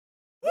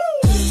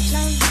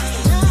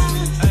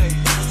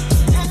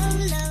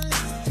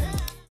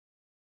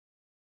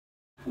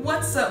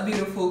What's up,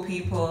 beautiful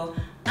people?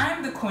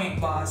 I'm the Quaint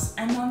boss,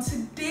 and on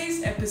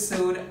today's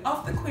episode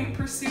of the Quaint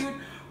Pursuit,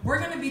 we're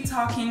going to be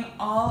talking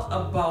all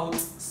about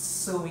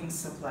sewing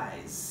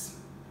supplies.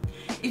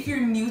 If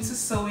you're new to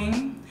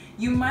sewing,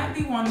 you might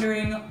be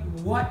wondering,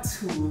 what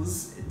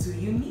tools do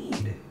you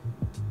need?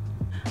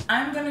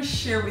 I'm going to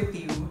share with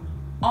you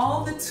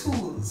all the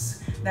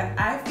tools that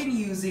I've been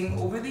using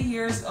over the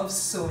years of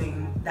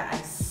sewing that I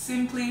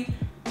simply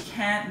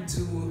can't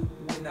do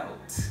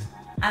without.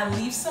 I'll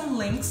leave some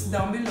links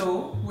down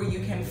below where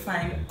you can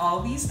find all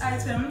these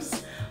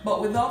items,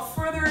 but without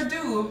further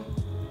ado,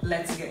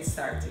 let's get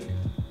started.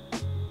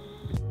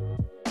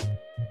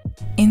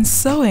 In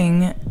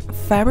sewing,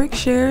 fabric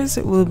shears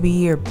will be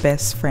your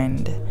best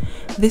friend.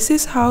 This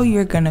is how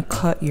you're gonna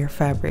cut your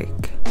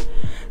fabric.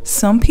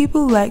 Some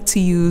people like to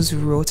use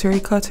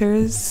rotary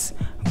cutters,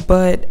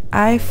 but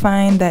I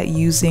find that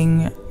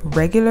using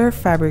regular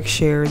fabric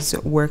shears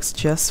works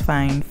just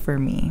fine for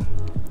me.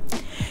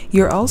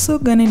 You're also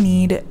gonna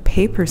need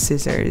paper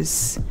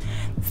scissors.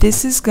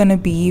 This is gonna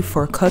be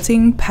for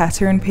cutting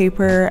pattern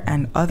paper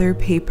and other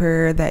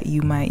paper that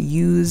you might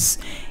use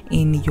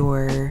in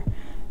your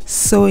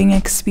sewing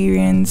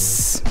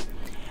experience.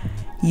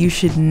 You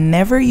should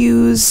never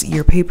use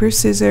your paper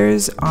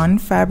scissors on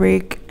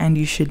fabric, and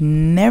you should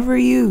never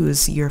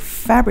use your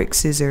fabric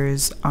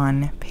scissors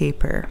on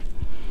paper.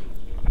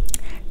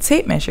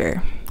 Tape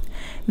measure.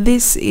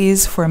 This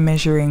is for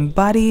measuring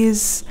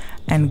bodies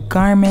and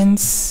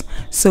garments.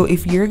 So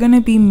if you're going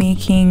to be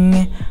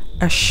making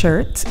a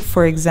shirt,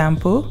 for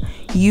example,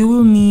 you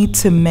will need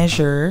to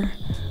measure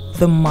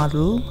the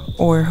model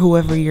or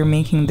whoever you're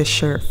making the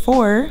shirt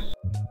for.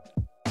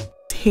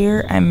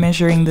 Here I'm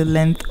measuring the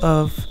length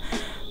of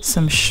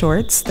some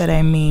shorts that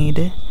I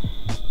made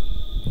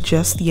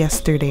just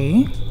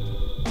yesterday.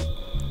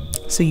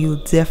 So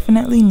you'll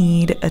definitely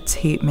need a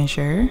tape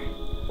measure.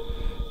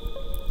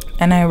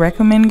 And I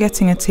recommend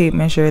getting a tape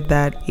measure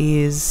that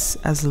is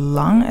as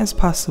long as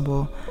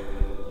possible.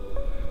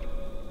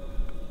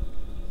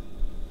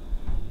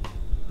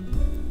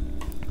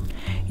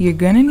 You're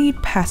gonna need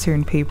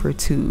pattern paper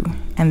too,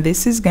 and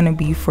this is gonna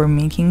be for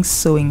making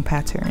sewing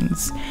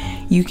patterns.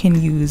 You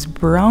can use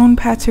brown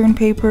pattern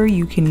paper,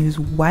 you can use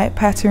white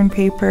pattern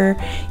paper,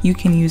 you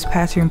can use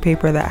pattern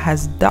paper that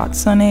has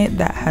dots on it,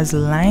 that has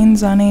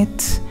lines on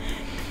it.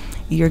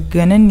 You're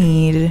gonna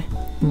need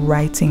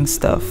writing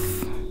stuff.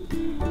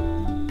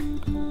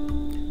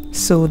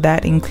 So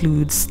that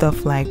includes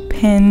stuff like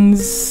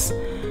pens,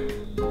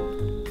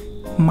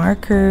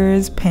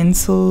 markers,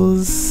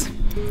 pencils,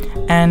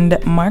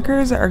 and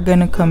markers are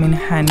gonna come in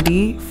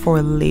handy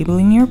for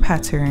labeling your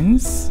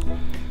patterns.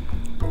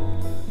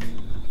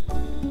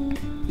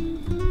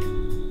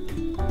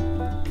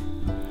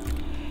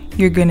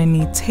 You're gonna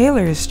need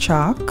tailor's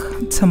chalk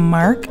to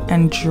mark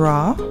and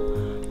draw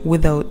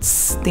without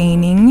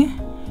staining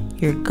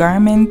your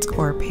garment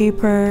or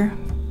paper.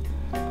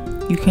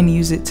 You can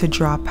use it to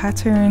draw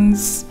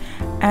patterns,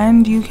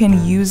 and you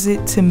can use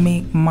it to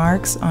make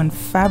marks on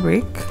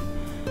fabric.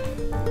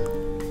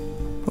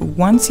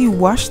 Once you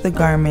wash the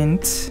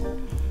garment,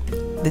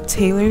 the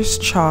tailor's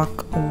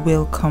chalk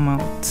will come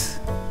out.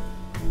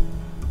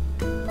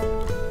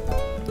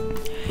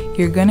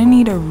 You're gonna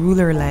need a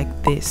ruler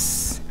like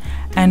this.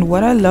 And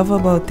what I love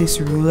about this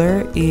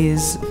ruler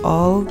is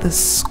all the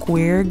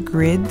square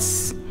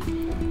grids.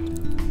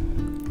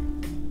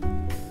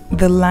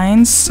 The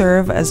lines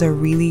serve as a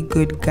really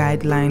good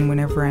guideline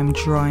whenever I'm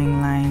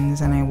drawing lines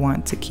and I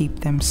want to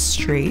keep them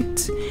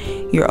straight.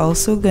 You're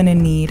also gonna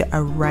need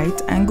a right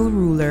angle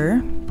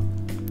ruler,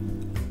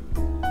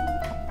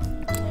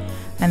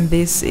 and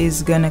this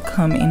is gonna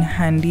come in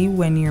handy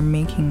when you're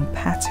making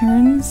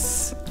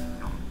patterns.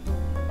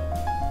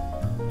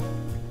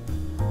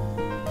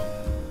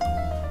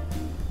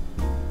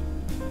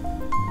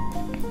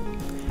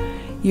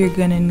 You're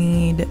gonna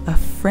need a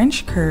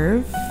French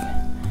curve.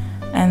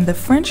 And the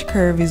French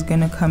curve is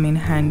gonna come in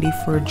handy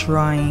for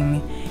drawing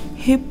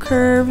hip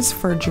curves,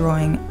 for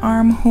drawing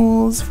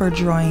armholes, for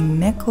drawing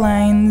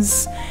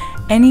necklines.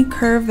 Any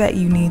curve that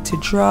you need to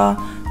draw,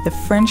 the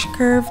French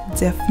curve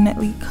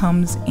definitely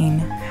comes in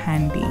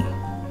handy.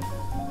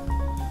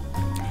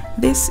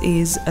 This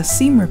is a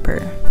seam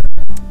ripper.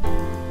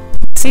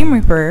 Seam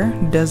ripper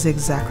does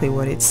exactly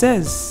what it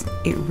says.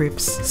 It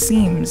rips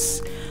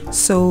seams.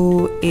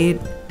 So it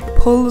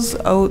pulls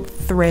out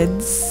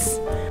threads.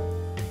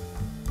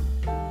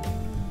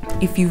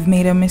 If you've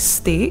made a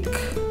mistake,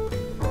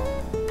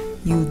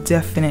 you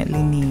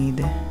definitely need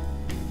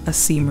a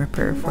seam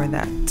ripper for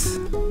that.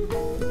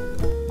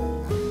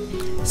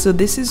 So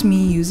this is me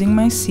using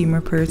my seam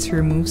ripper to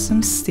remove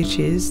some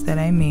stitches that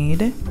I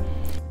made.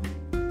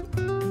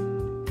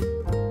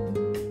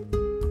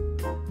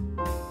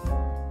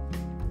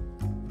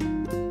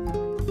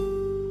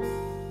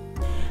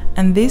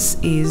 And this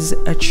is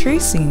a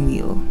tracing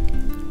wheel.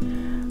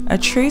 A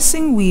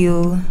tracing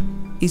wheel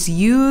is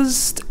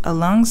used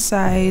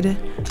alongside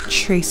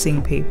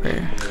tracing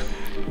paper.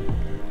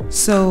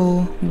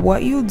 So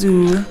what you'll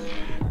do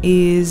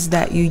is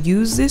that you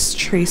use this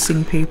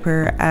tracing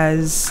paper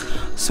as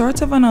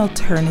sort of an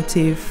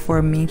alternative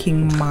for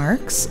making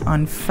marks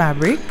on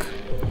fabric.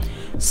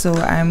 So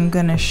I'm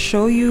gonna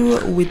show you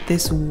with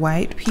this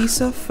white piece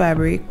of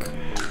fabric.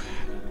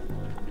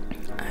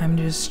 I'm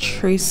just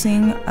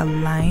tracing a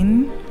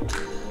line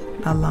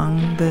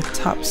along the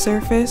top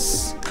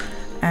surface,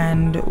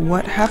 and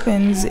what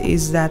happens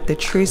is that the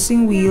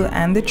tracing wheel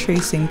and the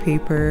tracing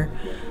paper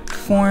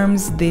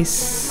forms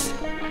this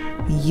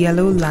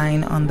yellow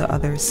line on the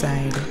other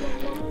side,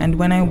 and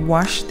when I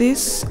wash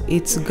this,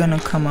 it's gonna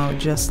come out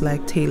just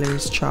like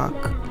Taylor's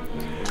chalk.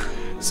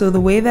 So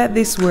the way that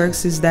this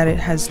works is that it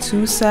has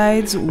two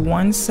sides,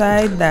 one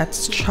side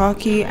that's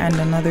chalky and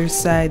another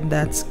side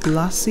that's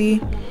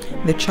glossy.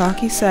 The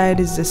chalky side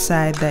is the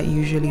side that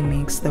usually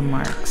makes the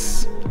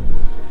marks.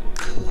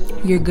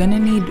 You're gonna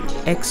need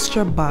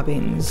extra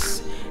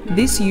bobbins.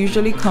 This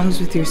usually comes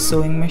with your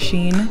sewing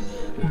machine,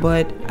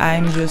 but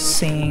I'm just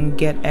saying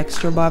get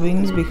extra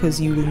bobbins because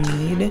you will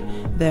need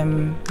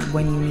them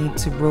when you need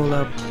to roll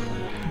up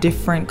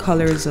different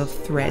colors of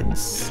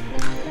threads.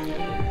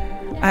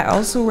 I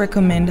also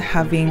recommend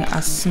having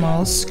a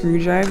small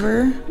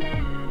screwdriver.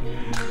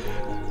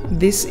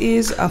 This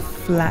is a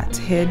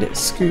flathead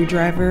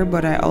screwdriver,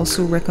 but I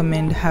also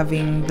recommend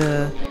having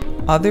the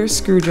other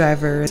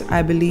screwdriver.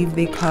 I believe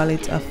they call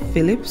it a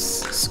Phillips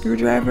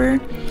screwdriver.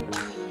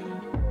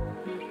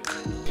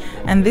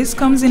 And this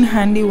comes in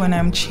handy when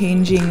I'm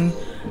changing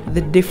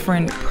the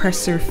different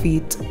presser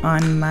feet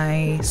on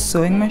my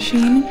sewing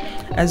machine,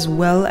 as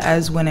well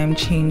as when I'm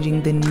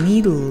changing the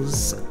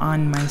needles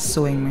on my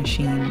sewing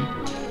machine.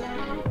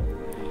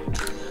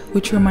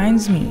 Which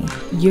reminds me,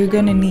 you're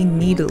gonna need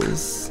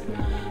needles.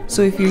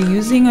 So if you're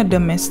using a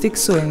domestic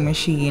sewing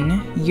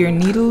machine, your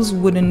needles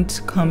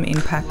wouldn't come in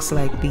packs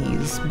like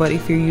these. But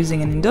if you're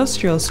using an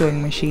industrial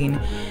sewing machine,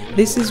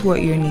 this is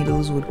what your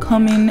needles would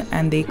come in,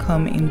 and they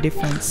come in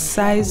different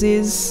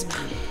sizes.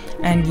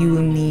 And you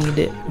will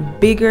need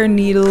bigger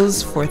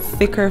needles for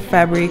thicker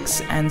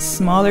fabrics and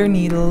smaller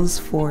needles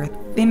for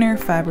thinner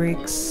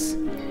fabrics.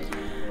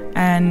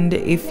 And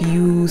if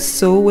you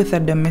sew with a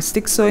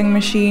domestic sewing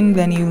machine,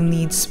 then you'll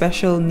need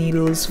special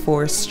needles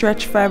for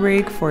stretch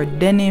fabric, for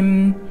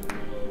denim.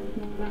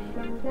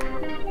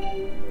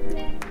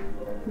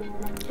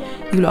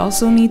 You'll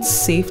also need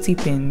safety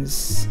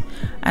pins,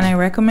 and I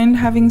recommend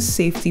having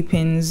safety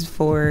pins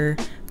for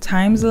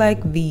times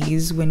like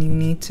these when you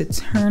need to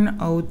turn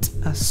out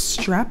a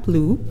strap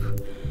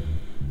loop.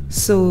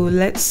 So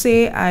let's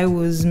say I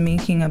was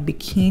making a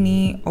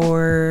bikini,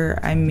 or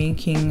I'm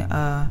making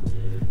a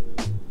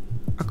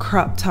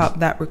crop top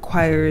that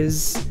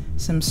requires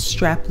some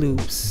strap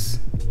loops.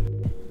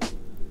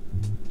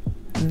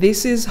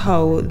 This is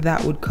how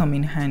that would come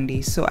in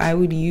handy. So I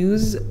would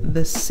use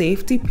the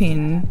safety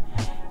pin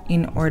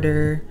in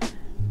order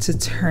to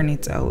turn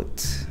it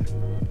out.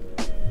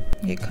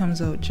 It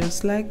comes out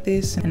just like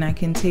this, and I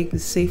can take the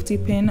safety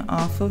pin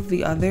off of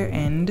the other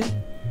end.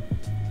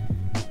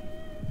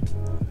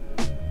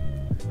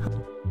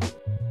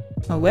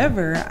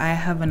 However, I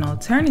have an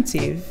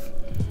alternative.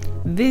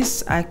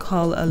 This I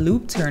call a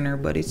loop turner,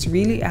 but it's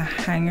really a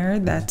hanger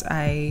that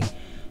I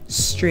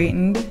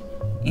straightened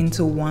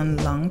into one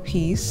long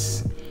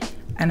piece,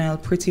 and I'll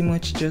pretty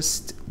much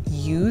just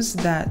use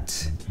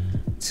that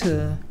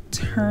to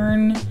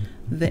turn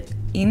the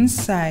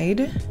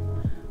inside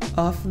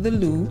of the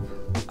loop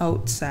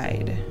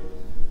outside.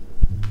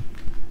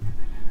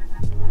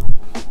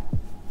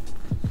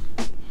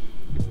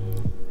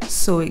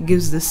 So it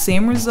gives the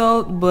same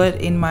result,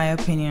 but in my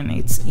opinion,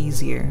 it's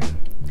easier.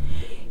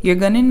 You're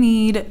gonna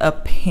need a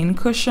pin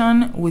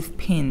cushion with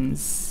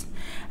pins,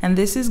 and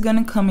this is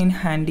gonna come in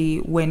handy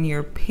when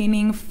you're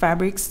pinning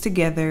fabrics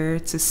together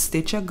to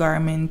stitch a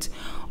garment,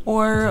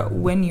 or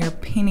when you're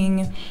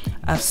pinning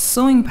a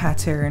sewing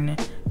pattern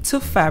to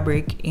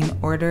fabric in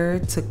order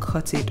to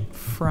cut it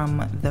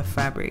from the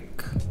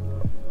fabric.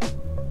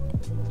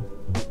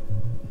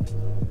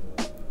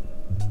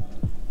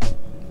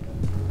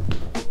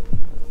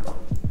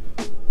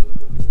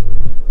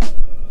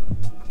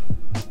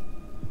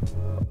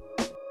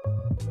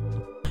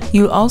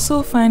 You'll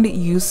also find it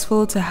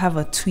useful to have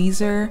a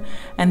tweezer,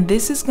 and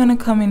this is going to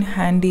come in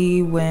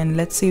handy when,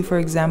 let's say for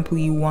example,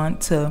 you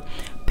want to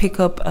pick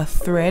up a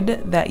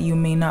thread that you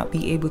may not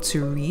be able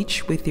to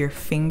reach with your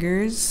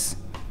fingers.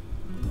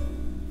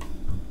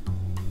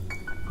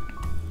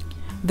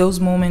 Those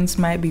moments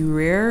might be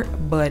rare,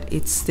 but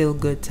it's still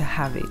good to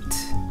have it.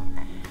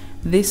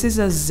 This is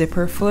a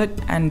zipper foot,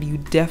 and you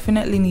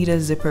definitely need a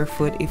zipper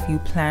foot if you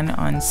plan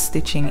on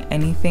stitching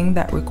anything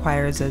that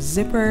requires a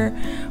zipper,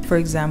 for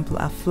example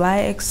a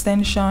fly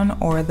extension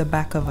or the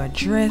back of a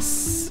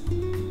dress.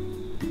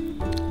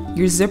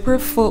 Your zipper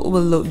foot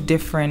will look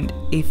different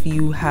if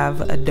you have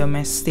a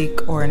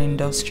domestic or an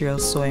industrial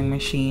sewing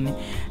machine,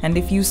 and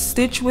if you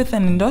stitch with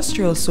an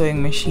industrial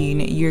sewing machine,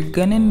 you're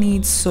gonna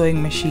need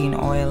sewing machine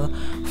oil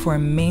for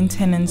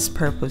maintenance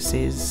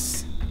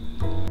purposes.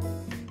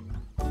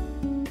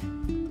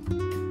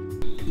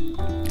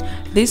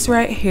 This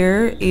right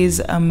here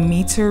is a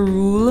meter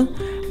rule,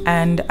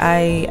 and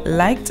I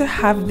like to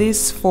have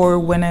this for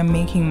when I'm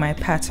making my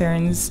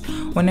patterns.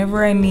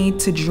 Whenever I need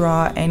to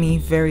draw any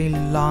very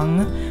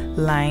long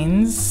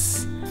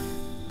lines,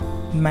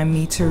 my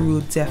meter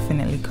rule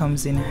definitely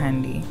comes in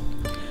handy.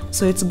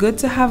 So it's good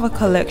to have a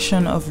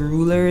collection of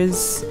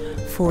rulers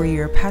for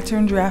your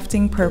pattern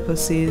drafting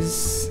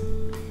purposes.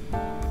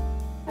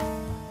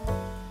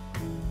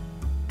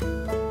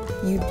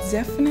 You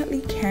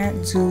definitely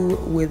can't do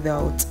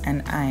without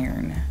an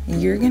iron.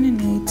 You're gonna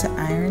need to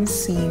iron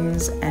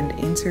seams and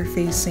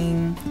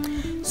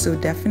interfacing, so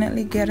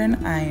definitely get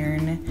an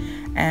iron.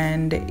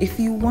 And if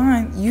you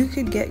want, you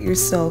could get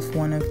yourself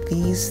one of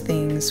these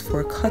things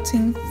for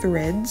cutting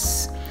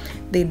threads.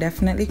 They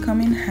definitely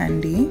come in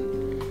handy.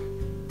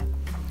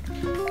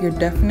 You're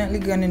definitely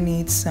gonna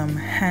need some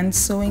hand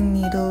sewing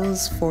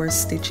needles for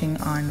stitching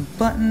on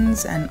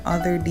buttons and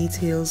other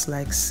details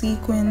like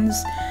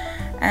sequins.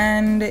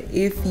 And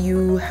if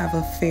you have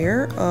a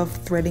fair of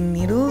threading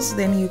needles,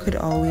 then you could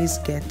always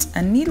get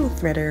a needle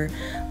threader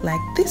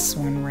like this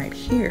one right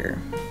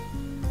here.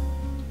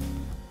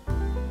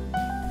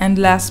 And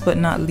last but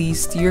not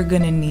least, you're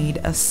gonna need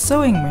a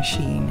sewing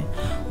machine,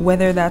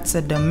 whether that's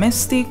a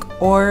domestic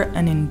or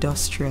an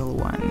industrial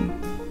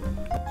one.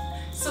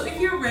 So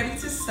if you're ready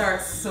to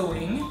start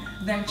sewing,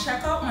 then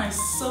check out my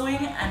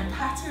sewing and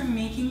pattern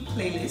making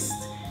playlist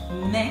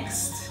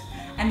next.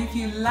 And if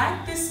you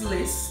like this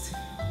list,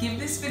 give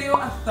this video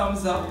a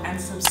thumbs up and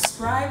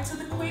subscribe to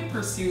the Quaint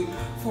Pursuit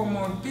for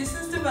more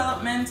business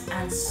development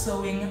and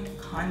sewing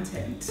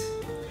content.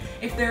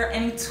 If there are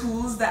any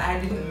tools that I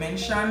didn't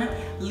mention,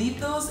 leave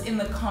those in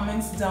the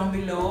comments down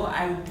below.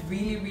 I would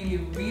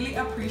really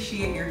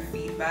appreciate your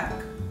feedback.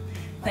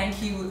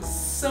 Thank you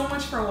so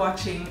much for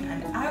watching,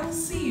 and I will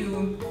see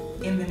you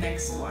in the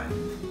next one.